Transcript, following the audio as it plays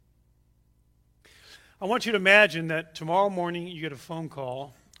I want you to imagine that tomorrow morning you get a phone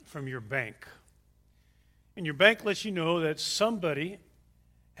call from your bank. And your bank lets you know that somebody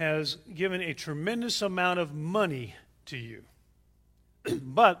has given a tremendous amount of money to you.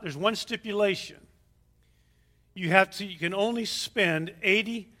 But there's one stipulation. You can only spend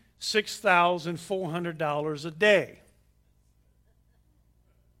 $86,400 a day.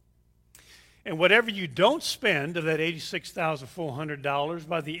 And whatever you don't spend of that $86,400,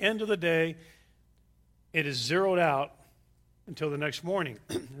 by the end of the day, it is zeroed out until the next morning.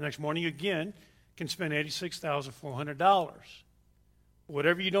 The next morning, again, can spend $86,400.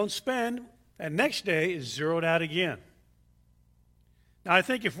 Whatever you don't spend, that next day is zeroed out again. Now, I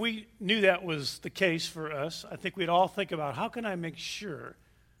think if we knew that was the case for us, I think we'd all think about, how can I make sure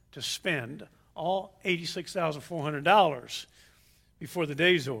to spend all $86,400 before the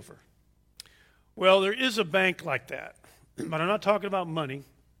day's over? Well, there is a bank like that, but I'm not talking about money.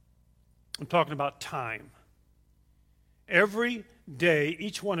 I'm talking about time. Every day,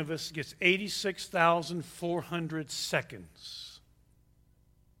 each one of us gets 86,400 seconds.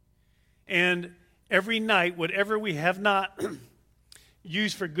 And every night, whatever we have not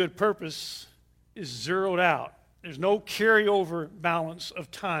used for good purpose is zeroed out. There's no carryover balance of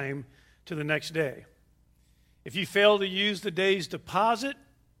time to the next day. If you fail to use the day's deposit,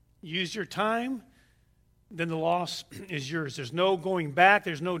 use your time, then the loss is yours. There's no going back.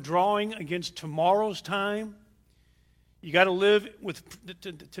 There's no drawing against tomorrow's time. You got to live with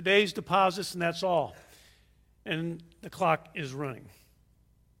today's deposits, and that's all. And the clock is running.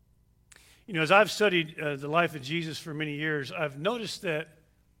 You know, as I've studied the life of Jesus for many years, I've noticed that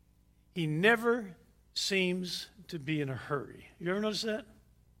he never seems to be in a hurry. You ever notice that?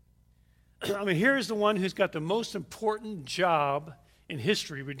 I mean, here is the one who's got the most important job in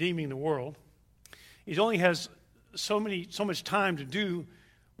history, redeeming the world. He only has so much time to do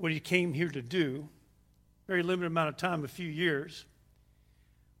what he came here to do. Very limited amount of time, a few years.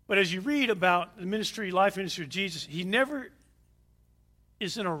 But as you read about the life ministry of Jesus, he never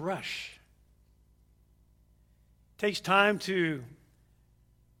is in a rush. Takes time to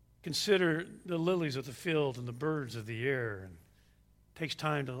consider the lilies of the field and the birds of the air, and takes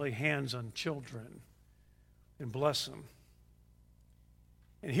time to lay hands on children and bless them.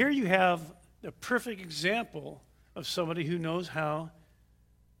 And here you have the perfect example of somebody who knows how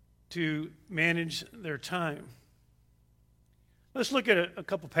to manage their time. Let's look at a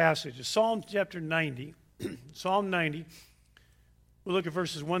couple passages. Psalm chapter 90. Psalm 90. We'll look at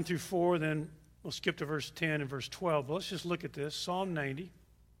verses 1 through 4, then we'll skip to verse 10 and verse 12. But let's just look at this. Psalm 90.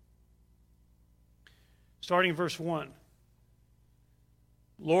 Starting in verse 1.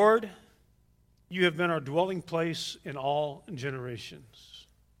 Lord, you have been our dwelling place in all generations.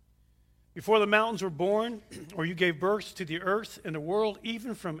 Before the mountains were born, or you gave birth to the earth and the world,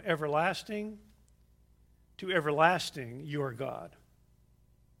 even from everlasting to everlasting, you are God.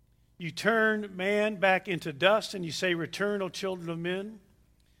 You turn man back into dust, and you say, return, O children of men.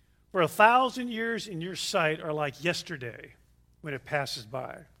 For 1,000 years in your sight are like yesterday when it passes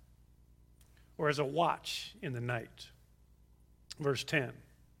by, or as a watch in the night. Verse 10.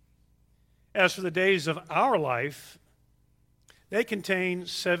 As for the days of our life, they contain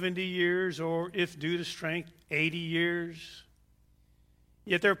 70 years, or if due to strength, 80 years.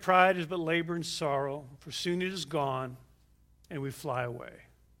 Yet their pride is but labor and sorrow, for soon it is gone, and we fly away.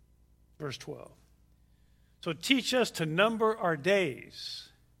 Verse 12. So teach us to number our days,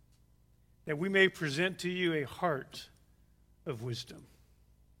 that we may present to you a heart of wisdom.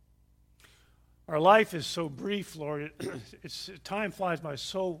 Our life is so brief, Lord. Time flies by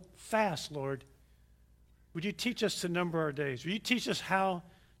so fast, Lord. Would you teach us to number our days? Would you teach us how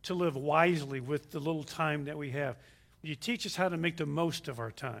to live wisely with the little time that we have? Would you teach us how to make the most of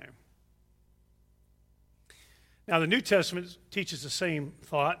our time? Now, the New Testament teaches the same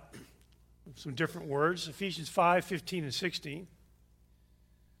thought, some different words. Ephesians 5, 15, and 16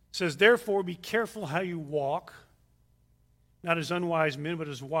 says, therefore, be careful how you walk, not as unwise men, but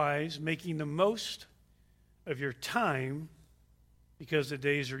as wise, making the most of your time, because the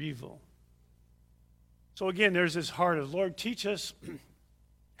days are evil. So again, there's this heart of, Lord, teach us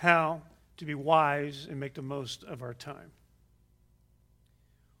how to be wise and make the most of our time.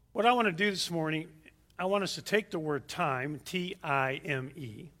 What I want to do this morning, I want us to take the word time,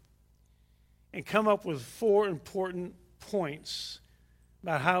 T-I-M-E, and come up with 4 important points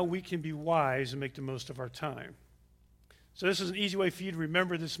about how we can be wise and make the most of our time. So this is an easy way for you to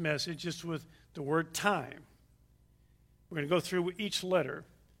remember this message, just with the word time. We're going to go through each letter.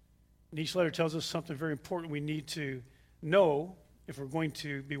 And each letter tells us something very important we need to know if we're going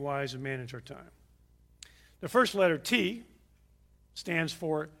to be wise and manage our time. The first letter, T, stands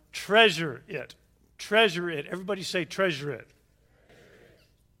for treasure it. treasure it. Everybody say treasure it.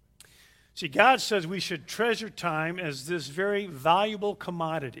 See, God says we should treasure time as this very valuable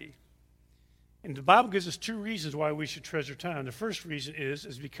commodity. And the Bible gives us two reasons why we should treasure time. The first reason is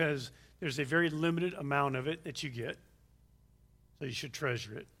because there's a very limited amount of it that you get, so you should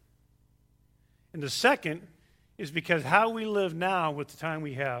treasure it. And the second is because how we live now with the time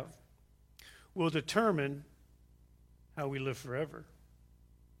we have will determine how we live forever.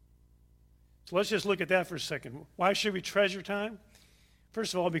 So let's just look at that for a second. Why should we treasure time?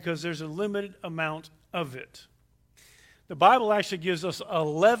 First of all, because there's a limited amount of it. The Bible actually gives us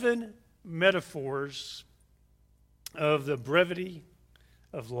 11 metaphors of the brevity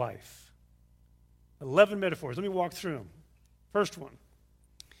of life. 11 metaphors. Let me walk through them. First one.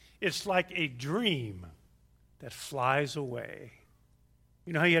 It's like a dream that flies away.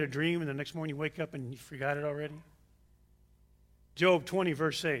 You know how you had a dream and the next morning you wake up and you forgot it already? Job 20,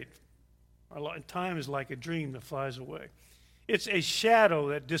 verse 8. Our time is like a dream that flies away. It's a shadow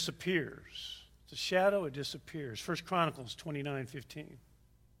that disappears. It's a shadow, it disappears. 1 Chronicles 29, 15.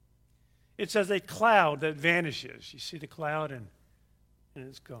 It's as a cloud that vanishes. You see the cloud and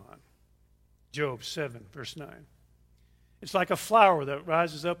it's gone. Job 7, verse 9. It's like a flower that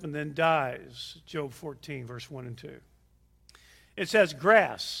rises up and then dies. Job 14, verse 1 and 2. It's as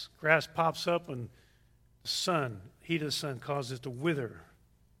grass. Grass pops up and the heat of the sun causes it to wither.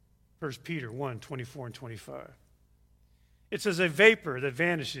 1 Peter 1, 24 and 25. It's as a vapor that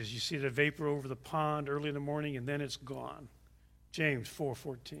vanishes. You see the vapor over the pond early in the morning and then it's gone. James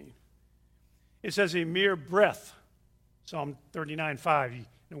 4:14. It's as a mere breath. Psalm 39:5. In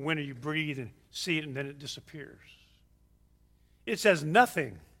the winter you breathe and see it and then it disappears. It's as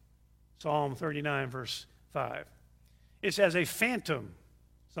nothing. Psalm 39, verse 5. It's as a phantom.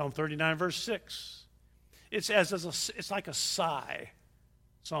 Psalm 39, verse 6. It's like a sigh.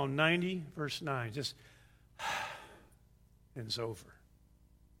 Psalm 90, verse 9. Just and it's over.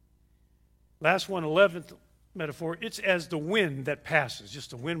 Last one, 11th metaphor. It's as the wind that passes.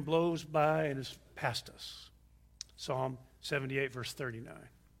 Just the wind blows by and it's past us. Psalm 78, verse 39.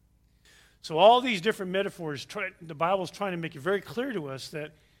 So all these different metaphors, the Bible is trying to make it very clear to us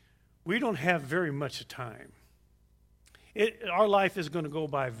that we don't have very much time. Our life is going to go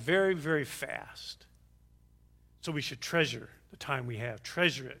by very, very fast. So we should treasure the time we have.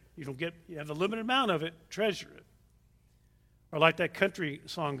 Treasure it. You have a limited amount of it, treasure it. Or like that country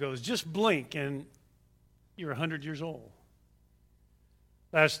song goes, just blink and you're 100 years old.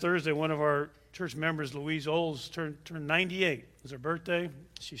 Last Thursday, one of our church members, Louise Oles, turned 98. It was her birthday.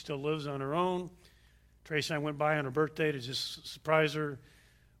 She still lives on her own. Tracy and I went by on her birthday to just surprise her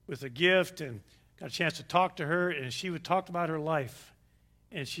with a gift and got a chance to talk to her, and she would talk about her life.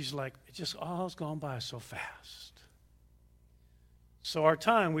 And she's like, it just all's gone by so fast. So our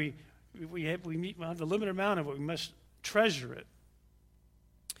time, we have a limited amount of it. We must treasure it.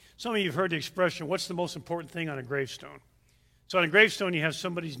 Some of you have heard the expression, what's the most important thing on a gravestone? So on a gravestone, you have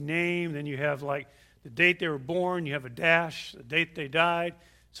somebody's name, then you have like the date they were born, you have a dash, the date they died,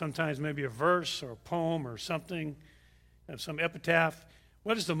 sometimes maybe a verse or a poem or something, you have some epitaph.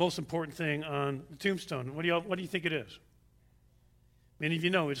 What is the most important thing on the tombstone? What do you think it is? Many of you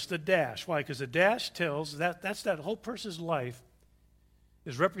know it's the dash. Why? Because the dash tells that's that whole person's life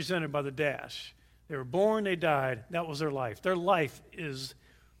is represented by the dash. They were born, they died, that was their life. Their life is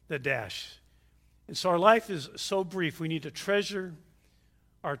the dash. And so our life is so brief, we need to treasure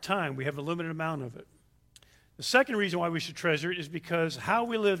our time. We have a limited amount of it. The second reason why we should treasure it is because how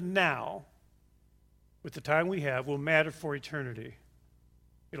we live now with the time we have will matter for eternity.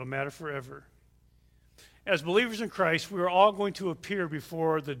 It'll matter forever. As believers in Christ, we are all going to appear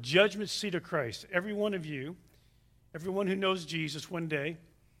before the judgment seat of Christ. Every one of you, everyone who knows Jesus one day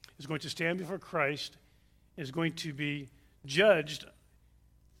is going to stand before Christ and is going to be judged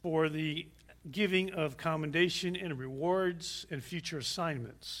for the giving of commendation and rewards and future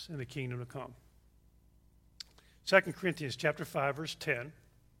assignments in the kingdom to come. 2 Corinthians chapter 5, verse 10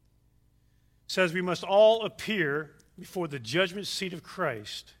 says we must all appear before the judgment seat of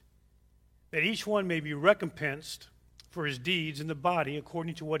Christ, that each one may be recompensed for his deeds in the body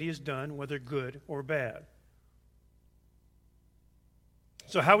according to what he has done, whether good or bad.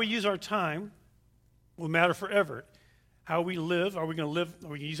 So how we use our time will matter forever. How we live, are we going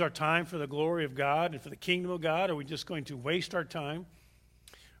to use our time for the glory of God and for the kingdom of God? Are we just going to waste our time?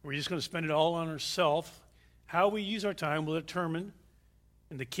 Are we just going to spend it all on ourselves? How we use our time will determine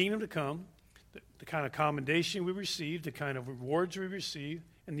in the kingdom to come the kind of commendation we receive, the kind of rewards we receive,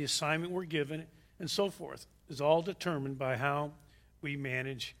 and the assignment we're given, and so forth. Is all determined by how we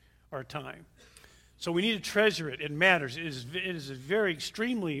manage our time. So we need to treasure it. It matters. It is a very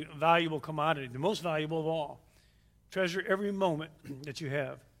extremely valuable commodity, the most valuable of all. Treasure every moment that you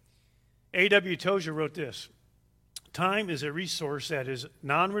have. A.W. Tozer wrote this: time is a resource that is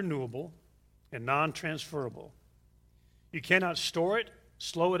non-renewable and non-transferable. You cannot store it,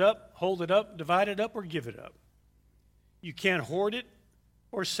 slow it up, hold it up, divide it up, or give it up. You can't hoard it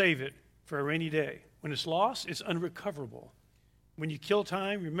or save it for a rainy day. When it's lost, it's unrecoverable. When you kill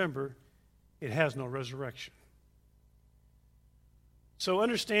time, remember, it has no resurrection. So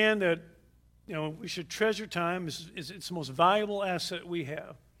understand that, we should treasure time. It's the most valuable asset we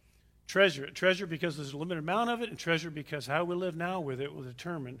have. Treasure it. Treasure because there's a limited amount of it, and treasure because how we live now with it will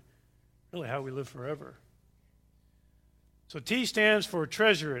determine really how we live forever. So T stands for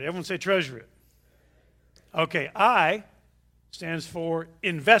treasure it. Everyone say treasure it. Okay, I stands for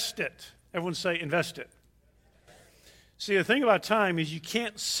invest it. Everyone say invest it. See, the thing about time is you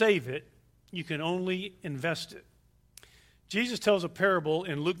can't save it. You can only invest it. Jesus tells a parable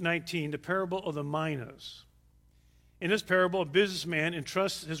in Luke 19, the parable of the minas. In this parable, a businessman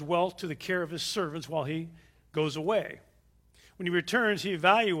entrusts his wealth to the care of his servants while he goes away. When he returns, he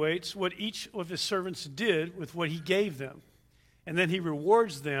evaluates what each of his servants did with what he gave them, and then he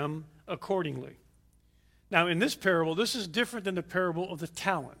rewards them accordingly. Now, in this parable, this is different than the parable of the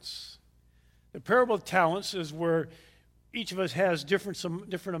talents. The parable of talents is where each of us has different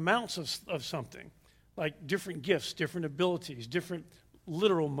amounts of something, like different gifts, different abilities, different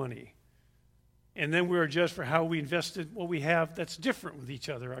literal money. And then we're judged for how we invested what we have that's different with each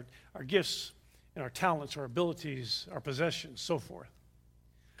other, our gifts and our talents, our abilities, our possessions, so forth.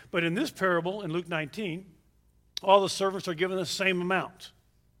 But in this parable, in Luke 19, all the servants are given the same amount.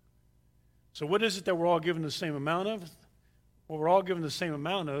 So what is it that we're all given the same amount of? What we're all given the same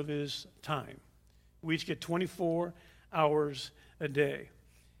amount of is time. We each get 24 hours a day.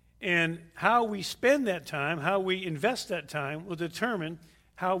 And how we spend that time, how we invest that time, will determine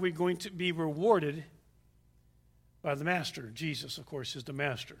how we're going to be rewarded by the master. Jesus, of course, is the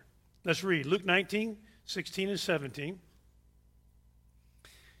master. Let's read Luke 19, 16 and 17.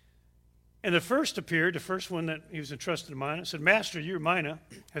 And the first appeared, the first one that he was entrusted to mina, said, Master, your mina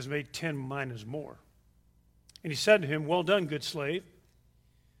has made 10 minas more. And he said to him, Well done, good slave.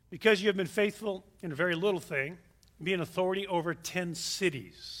 Because you have been faithful in a very little thing, be an authority over 10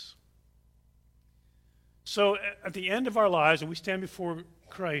 cities. So at the end of our lives, when we stand before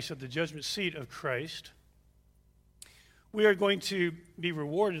Christ at the judgment seat of Christ, we are going to be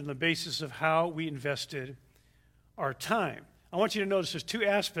rewarded on the basis of how we invested our time. I want you to notice there's two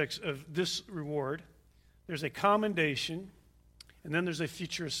aspects of this reward. There's a commendation, and then there's a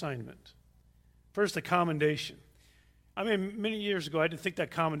future assignment. First, the commendation. I mean, many years ago, I didn't think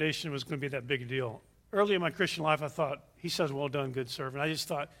that commendation was going to be that big a deal. Early in my Christian life, I thought, he says, well done, good servant. I just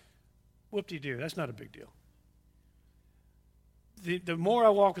thought, whoop-de-doo, that's not a big deal. The more I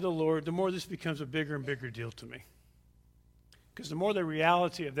walk with the Lord, the more this becomes a bigger and bigger deal to me. Because the more the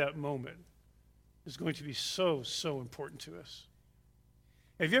reality of that moment is going to be so, so important to us.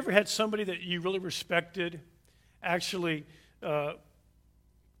 Have you ever had somebody that you really respected actually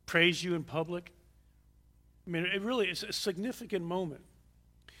praise you in public? I mean, it really is a significant moment.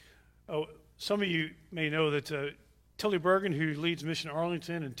 Oh, some of you may know that Tilly Bergen, who leads Mission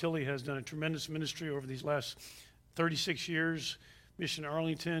Arlington, and Tilly has done a tremendous ministry over these last 36 years, Mission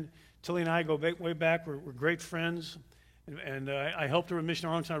Arlington. Tilly and I go way back. We're great friends. And I helped her with Mission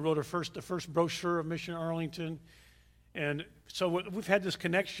Arlington. I wrote the first brochure of Mission Arlington. And so we've had this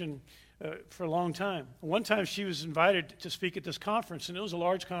connection for a long time. One time she was invited to speak at this conference, and it was a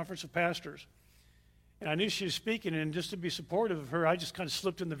large conference of pastors. And I knew she was speaking, and just to be supportive of her, I just kind of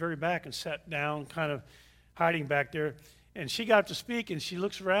slipped in the very back and sat down, kind of hiding back there. And she got up to speak, and she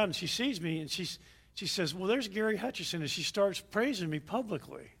looks around, and she sees me, and she says, well, there's Gary Hutchison, and she starts praising me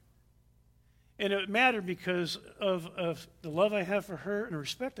publicly. And it mattered because of the love I have for her and the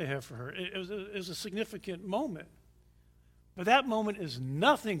respect I have for her. It was a significant moment. But that moment is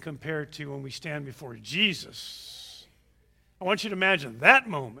nothing compared to when we stand before Jesus. I want you to imagine that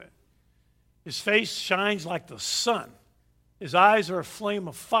moment. His face shines like the sun. His eyes are a flame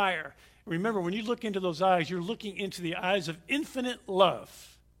of fire. Remember, when you look into those eyes, you're looking into the eyes of infinite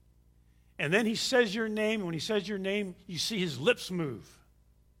love. And then he says your name, and when he says your name, you see his lips move.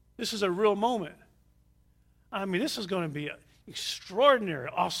 This is a real moment. I mean, this is going to be an extraordinary,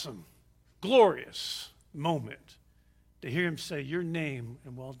 awesome, glorious moment to hear him say your name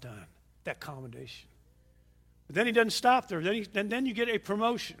and well done, that commendation. But then he doesn't stop there. Then you get a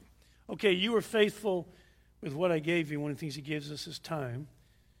promotion. Okay, you were faithful with what I gave you. One of the things he gives us is time.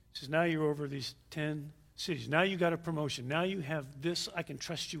 He says, now you're over these 10 cities. Now you got a promotion. Now you have this. I can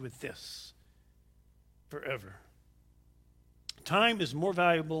trust you with this. forever. Time is more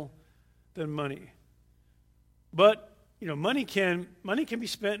valuable than money. But, money can be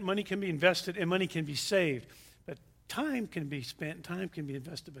spent, money can be invested, and money can be saved. But time can be spent, time can be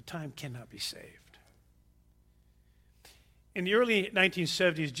invested, but time cannot be saved. In the early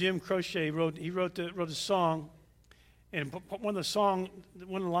 1970s, Jim Croce wrote a song, and one of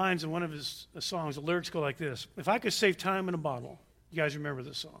the lines in one of his songs, the lyrics go like this: "If I could save time in a bottle," you guys remember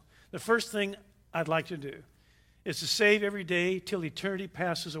this song, "the first thing I'd like to do is to save every day till eternity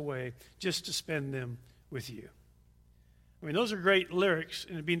passes away, just to spend them with you." I mean, those are great lyrics,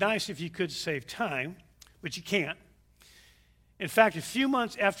 and it'd be nice if you could save time, but you can't. In fact, a few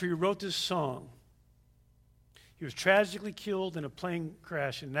months after he wrote this song, he was tragically killed in a plane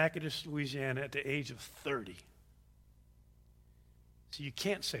crash in Natchitoches, Louisiana at the age of 30. So you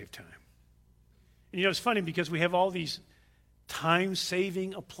can't save time. And it's funny because we have all these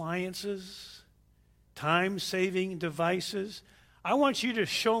time-saving appliances, time-saving devices. I want you to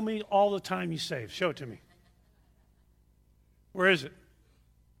show me all the time you save. Show it to me. Where is it?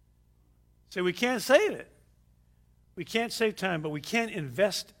 So we can't save it. We can't save time, but we can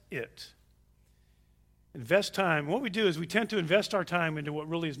invest it. Invest time. What we do is we tend to invest our time into what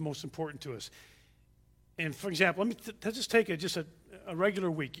really is most important to us. And for example, let's just take a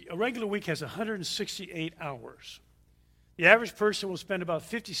regular week. A regular week has 168 hours. The average person will spend about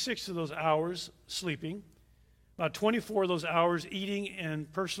 56 of those hours sleeping, about 24 of those hours eating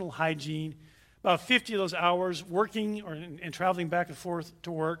and personal hygiene, about 50 of those hours working and traveling back and forth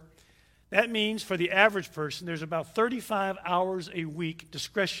to work. That means for the average person, there's about 35 hours a week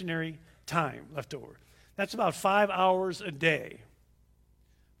discretionary time left over. That's about 5 hours a day.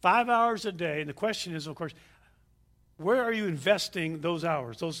 5 hours a day. And the question is, of course, where are you investing those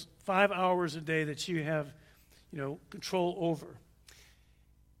hours, those 5 hours a day that you have, control over?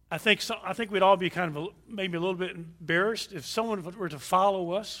 I think we'd all be kind of maybe a little bit embarrassed if someone were to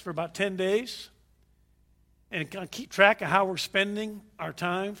follow us for about 10 days and kind of keep track of how we're spending our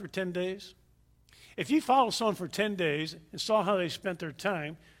time for 10 days. If you follow someone for 10 days and saw how they spent their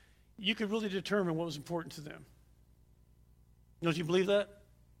time, you could really determine what was important to them. Don't you believe that?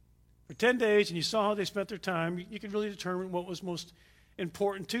 For 10 days and you saw how they spent their time, you could really determine what was most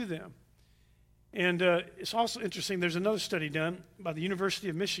important to them. And it's also interesting, there's another study done by the University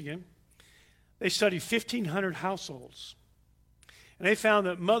of Michigan. They studied 1,500 households. And they found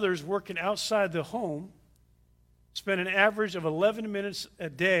that mothers working outside the home spend an average of 11 minutes a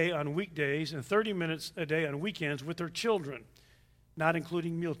day on weekdays and 30 minutes a day on weekends with their children, not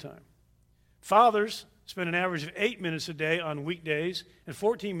including mealtime. Fathers spend an average of 8 minutes a day on weekdays and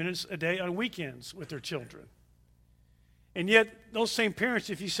 14 minutes a day on weekends with their children. And yet, those same parents,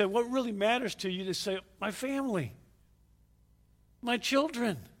 if you say, what really matters to you, they say, my family, my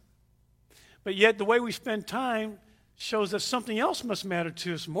children. But yet, the way we spend time shows that something else must matter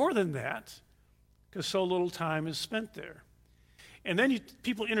to us more than that, because so little time is spent there. And then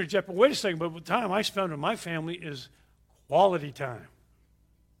people interject, well, wait a second, but the time I spend with my family is quality time.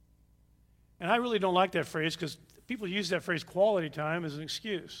 And I really don't like that phrase because people use that phrase quality time as an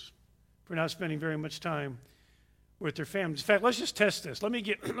excuse for not spending very much time with their families. In fact, let's just test this. Let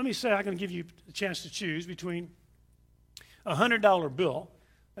me say I can give you a chance to choose between a $100 bill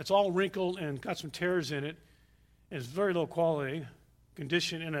that's all wrinkled and got some tears in it and it's very low quality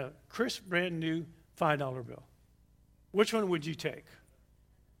condition and a crisp, brand new $5 bill. Which one would you take?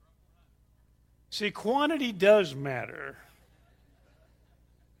 See, quantity does matter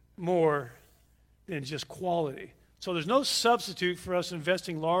more than just quality. So there's no substitute for us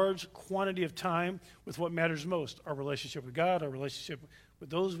investing large quantity of time with what matters most, our relationship with God, our relationship with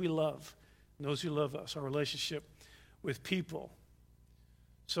those we love, and those who love us, our relationship with people.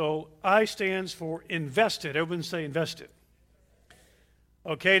 So I stands for invested. Everyone say invested.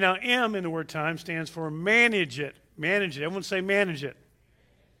 Okay, now M in the word time stands for manage it. Manage it. Everyone say manage it.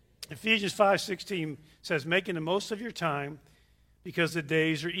 Ephesians 5:16 says, making the most of your time because the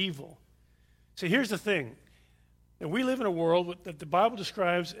days are evil. So here's the thing. And we live in a world that the Bible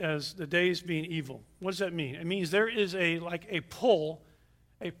describes as the days being evil. What does that mean? It means there is a pull.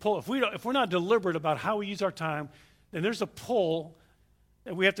 If we're not deliberate about how we use our time, then there's a pull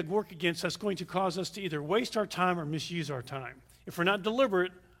that we have to work against that's going to cause us to either waste our time or misuse our time. If we're not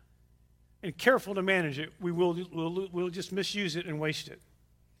deliberate and careful to manage it, we'll just misuse it and waste it.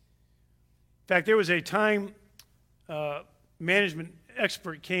 In fact, there was a time management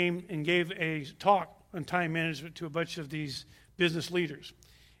expert came and gave a talk on time management to a bunch of these business leaders.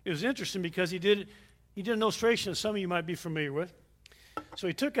 It was interesting because he did an illustration that some of you might be familiar with. So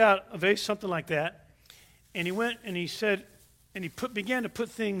he took out a vase, something like that, and he went and he said, and he began to put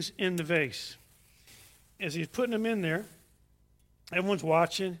things in the vase. as he's putting them in there, everyone's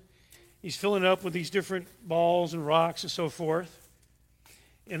watching. He's filling it up with these different balls and rocks and so forth.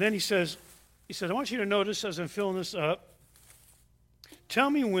 And then he says, I want you to notice as I'm filling this up, tell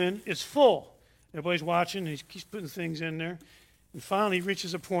me when it's full. Everybody's watching. He keeps putting things in there. And finally, he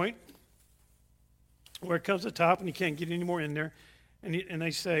reaches a point where it comes to the top and he can't get any more in there. And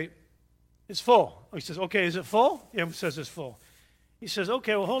they say, it's full. He says, okay, is it full? Yeah, it says it's full. He says,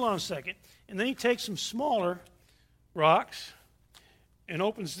 okay, well, hold on a second. And then he takes some smaller rocks and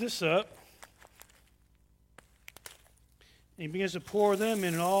opens this up. And he begins to pour them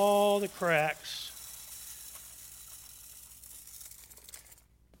in all the cracks.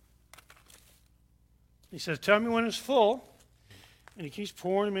 He says, tell me when it's full. And he keeps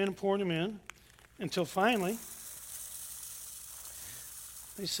pouring them in and pouring them in until finally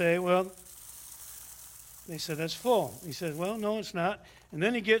they say, well, they said, that's full. He says, well, no, it's not. And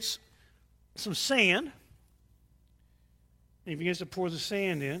then he gets some sand. And he begins to pour the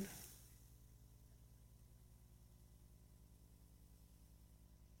sand in.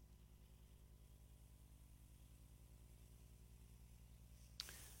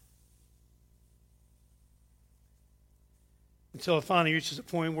 Until it finally reaches a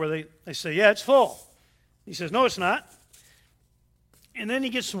point where they say, yeah, it's full. He says, no, it's not. And then he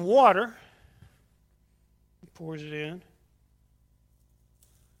gets some water. He pours it in.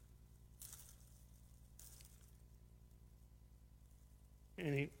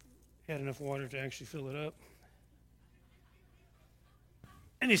 And he had enough water to actually fill it up.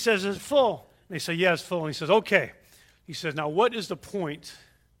 And he says, it's full. And they say, yeah, it's full. And he says, okay. He says, now what is the point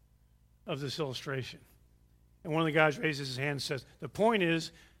of this illustration? And one of the guys raises his hand and says, the point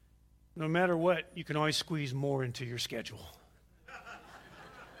is, no matter what, you can always squeeze more into your schedule.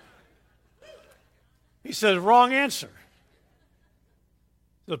 He says, wrong answer.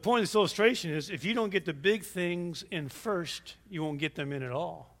 The point of this illustration is, if you don't get the big things in first, you won't get them in at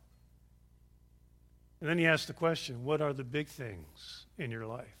all. And then he asks the question, what are the big things in your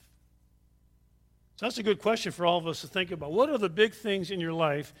life? So that's a good question for all of us to think about. What are the big things in your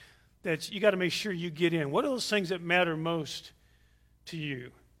life that you got to make sure you get in? What are those things that matter most to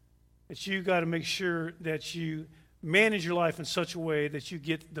you? That you got to make sure that you manage your life in such a way that you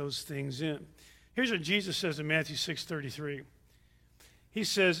get those things in. Here's what Jesus says in Matthew 6:33. He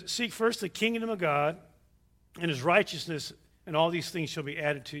says, seek first the kingdom of God and his righteousness, and all these things shall be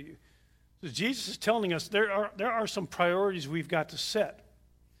added to you. So Jesus is telling us there are some priorities we've got to set.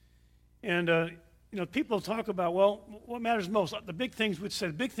 And people talk about, well, what matters most? The big things, we'd say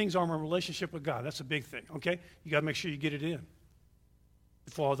the big things are my relationship with God. That's a big thing, okay? You got to make sure you get it in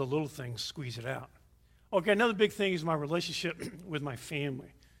before all the little things squeeze it out. Okay, another big thing is my relationship with my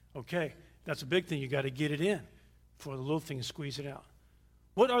family. Okay, that's a big thing. You got to get it in before the little things squeeze it out.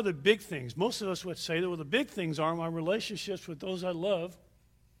 What are the big things? Most of us would say that the big things are my relationships with those I love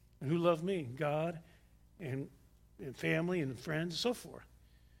and who love me, God and family and friends and so forth.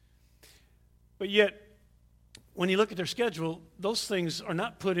 But yet, when you look at their schedule, those things are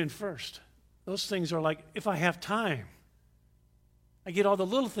not put in first. Those things are like, if I have time, I get all the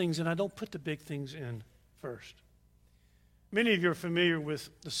little things and I don't put the big things in first. Many of you are familiar with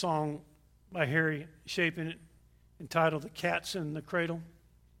the song by Harry Chapin entitled The Cat's in the Cradle.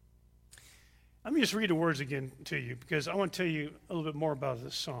 Let me just read the words again to you because I want to tell you a little bit more about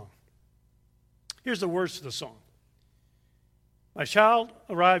this song. Here's the words to the song. My child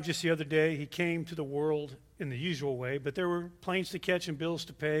arrived just the other day. He came to the world in the usual way, but there were planes to catch and bills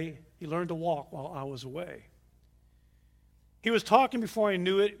to pay. He learned to walk while I was away. He was talking before I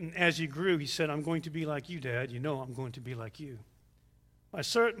knew it, and as he grew, he said, I'm going to be like you, Dad. You know I'm going to be like you. My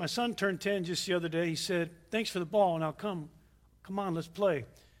son turned 10 just the other day. He said, thanks for the ball. Now come on, let's play.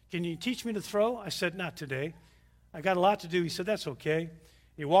 Can you teach me to throw? I said, not today. I got a lot to do. He said, that's okay.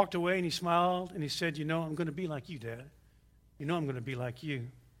 He walked away and he smiled and he said, you know, I'm going to be like you, Dad. You know I'm going to be like you.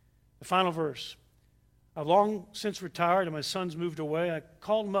 The final verse. I've long since retired and my son's moved away. I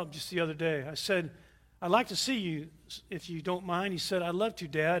called him up just the other day. I said, I'd like to see you if you don't mind. He said, I'd love to,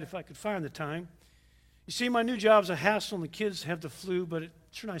 Dad, if I could find the time. You see, my new job's a hassle and the kids have the flu, but it's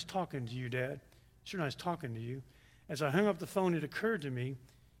sure nice talking to you, Dad. Sure nice talking to you. As I hung up the phone, it occurred to me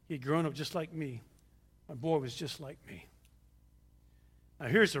he'd grown up just like me. My boy was just like me. Now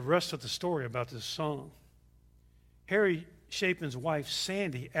here's the rest of the story about this song. Harry Chapin's wife,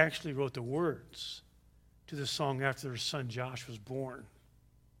 Sandy, actually wrote the words to this song after her son Josh was born.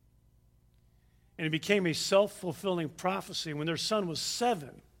 And it became a self-fulfilling prophecy. When their son was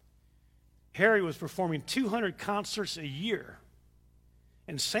 7, Harry was performing 200 concerts a year.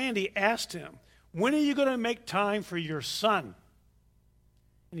 And Sandy asked him, when are you going to make time for your son?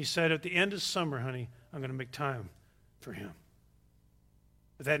 And he said, at the end of summer, honey, I'm going to make time for him.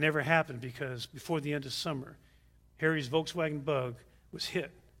 But that never happened because before the end of summer, Harry's Volkswagen Bug was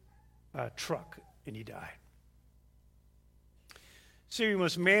hit by a truck and he died. See, we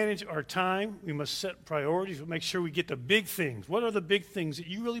must manage our time. We must set priorities. We make sure we get the big things. What are the big things that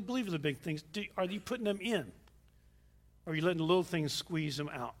you really believe are the big things? Are you putting them in? Or are you letting the little things squeeze them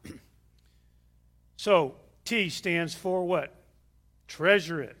out? So, T stands for what?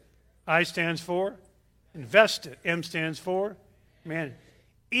 Treasure it. I stands for invest it. M stands for manage.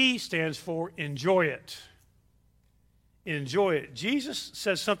 E stands for enjoy it. Enjoy it. Jesus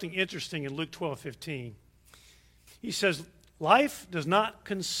says something interesting in Luke 12:15. He says, life does not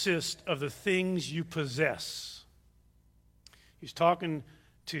consist of the things you possess. He's talking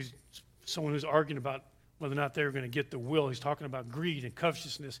to someone who's arguing about whether or not they're going to get the will. He's talking about greed and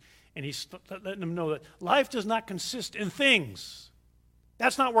covetousness, and he's letting them know that life does not consist in things.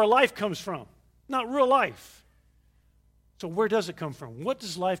 That's not where life comes from, not real life. So where does it come from? What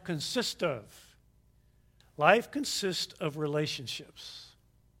does life consist of? Life consists of relationships.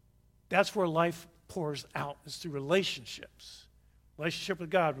 That's where life pours out, is through relationships. Relationship with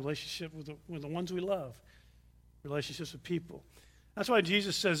God, relationship with the ones we love, relationships with people. That's why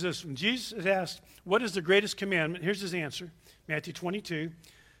Jesus says this. When Jesus is asked, what is the greatest commandment? Here's his answer. Matthew 22,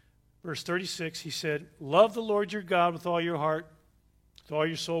 verse 36, he said, love the Lord your God with all your heart, with all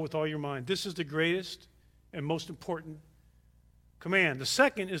your soul, with all your mind. This is the greatest and most important command. The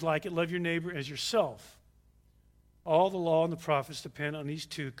second is like it, love your neighbor as yourself. All the law and the prophets depend on these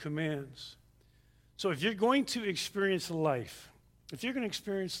two commands. So if you're going to experience life, if you're going to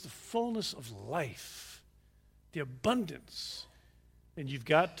experience the fullness of life, the abundance, then you've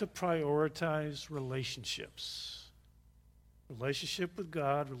got to prioritize relationships. Relationship with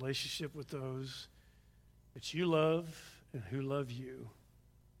God, relationship with those that you love and who love you.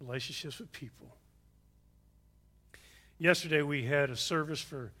 Relationships with people. Yesterday we had a service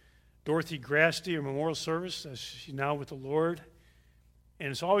for Dorothy Grasty, a memorial service, as she's now with the Lord. And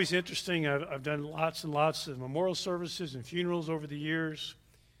it's always interesting. I've done lots and lots of memorial services and funerals over the years.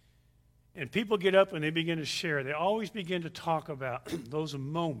 And people get up and they begin to share. They always begin to talk about those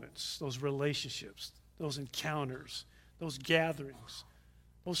moments, those relationships, those encounters, those gatherings,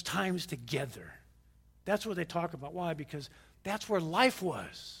 those times together. That's what they talk about. Why? Because that's where life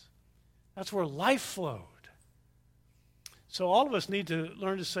was. That's where life flowed. So all of us need to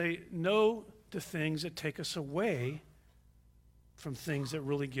learn to say no to things that take us away from things that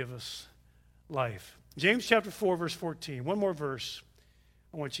really give us life. James chapter 4, verse 14. One more verse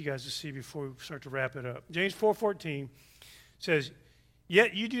I want you guys to see before we start to wrap it up. James 4:14 says,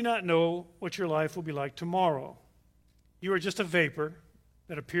 yet you do not know what your life will be like tomorrow. You are just a vapor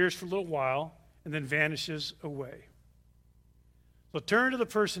that appears for a little while and then vanishes away. So turn to the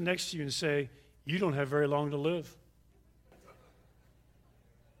person next to you and say, you don't have very long to live.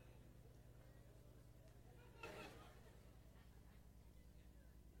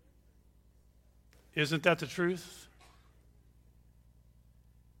 Isn't that the truth?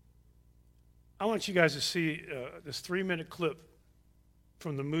 I want you guys to see this 3-minute clip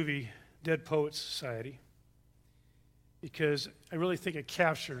from the movie Dead Poets Society, because I really think it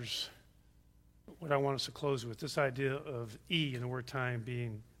captures what I want us to close with, this idea of E in the word time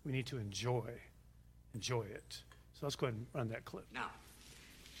being we need to enjoy it. So let's go ahead and run that clip. Now,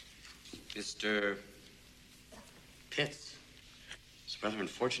 Mr. Pitts. It's a rather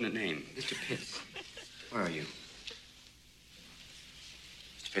unfortunate name. Mr. Pitts. Where are you?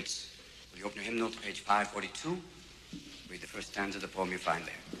 Mr. Pitts, will you open your hymnal to page 542? Read the first stanza of the poem you find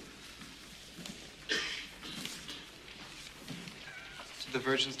there. So the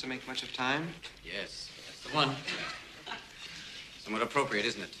virgins to make much of time? Yes, that's the one. Somewhat appropriate,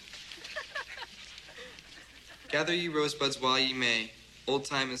 isn't it? Gather ye rosebuds while ye may. Old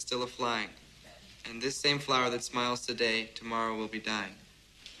time is still a-flying. And this same flower that smiles today, tomorrow will be dying.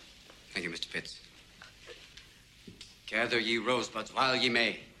 Thank you, Mr. Pitts. Gather ye rosebuds while ye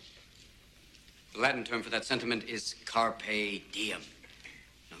may. The Latin term for that sentiment is carpe diem.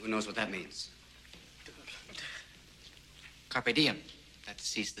 Now, who knows what that means? Carpe diem. That's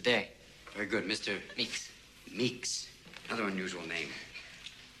seize the day. Very good, Mr. Meeks. Meeks. Another unusual name.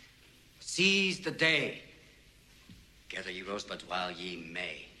 Seize the day. Gather ye rosebuds while ye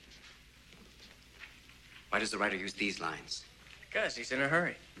may. Why does the writer use these lines? Because he's in a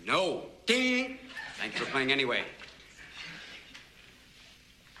hurry. No. Ding! Thanks for playing anyway.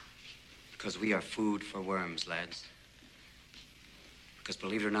 Because we are food for worms, lads. Because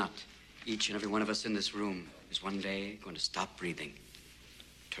believe it or not, each and every one of us in this room is one day going to stop breathing,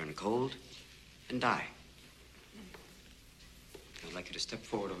 turn cold, and die. I'd like you to step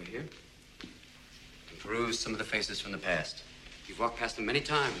forward over here. peruse some of the faces from the past. You've walked past them many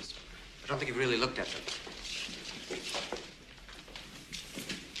times. I don't think you've really looked at them.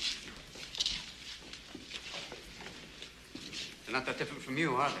 They're not that different from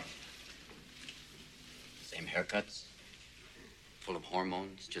you, are they? Same haircuts, full of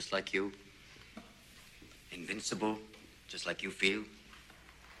hormones, just like you. Invincible, just like you feel.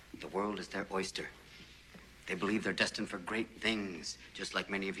 The world is their oyster. They believe they're destined for great things, just like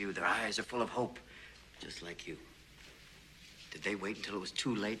many of you. Their eyes are full of hope, just like you. Did they wait until it was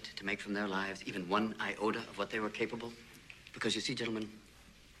too late to make from their lives even one iota of what they were capable? Because you see, gentlemen,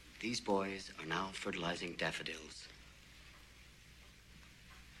 these boys are now fertilizing daffodils.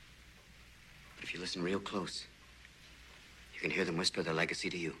 But if you listen real close, you can hear them whisper their legacy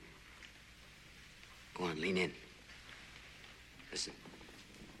to you. Go on, lean in. Listen.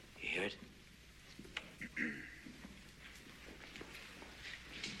 You hear it? Hear it?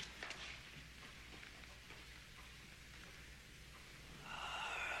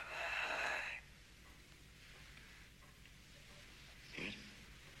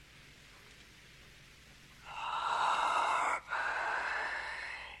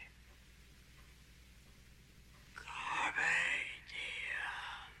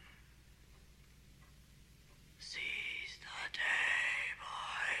 Seize the day,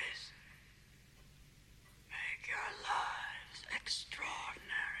 boys. Make your lives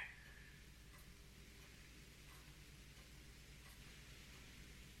extraordinary.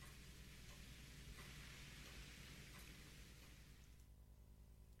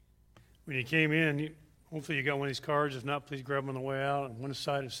 When you came in, hopefully you got one of these cards. If not, please grab them on the way out. On one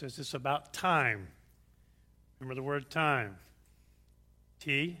side it says, it's about time. Remember the word time.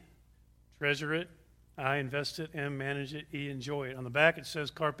 T, treasure it. I, invest it. M, manage it. E, enjoy it. On the back it says,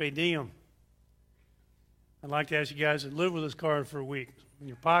 carpe diem. I'd like to ask you guys to live with this card for a week. In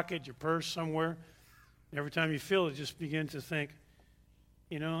your pocket, your purse, somewhere. Every time you feel it, just begin to think,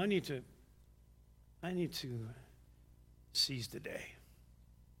 you know, I need to seize the day.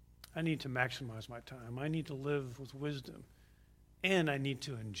 I need to maximize my time. I need to live with wisdom. And I need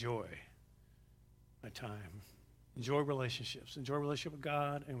to enjoy my time. Enjoy relationships. Enjoy a relationship with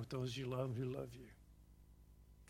God and with those you love who love you.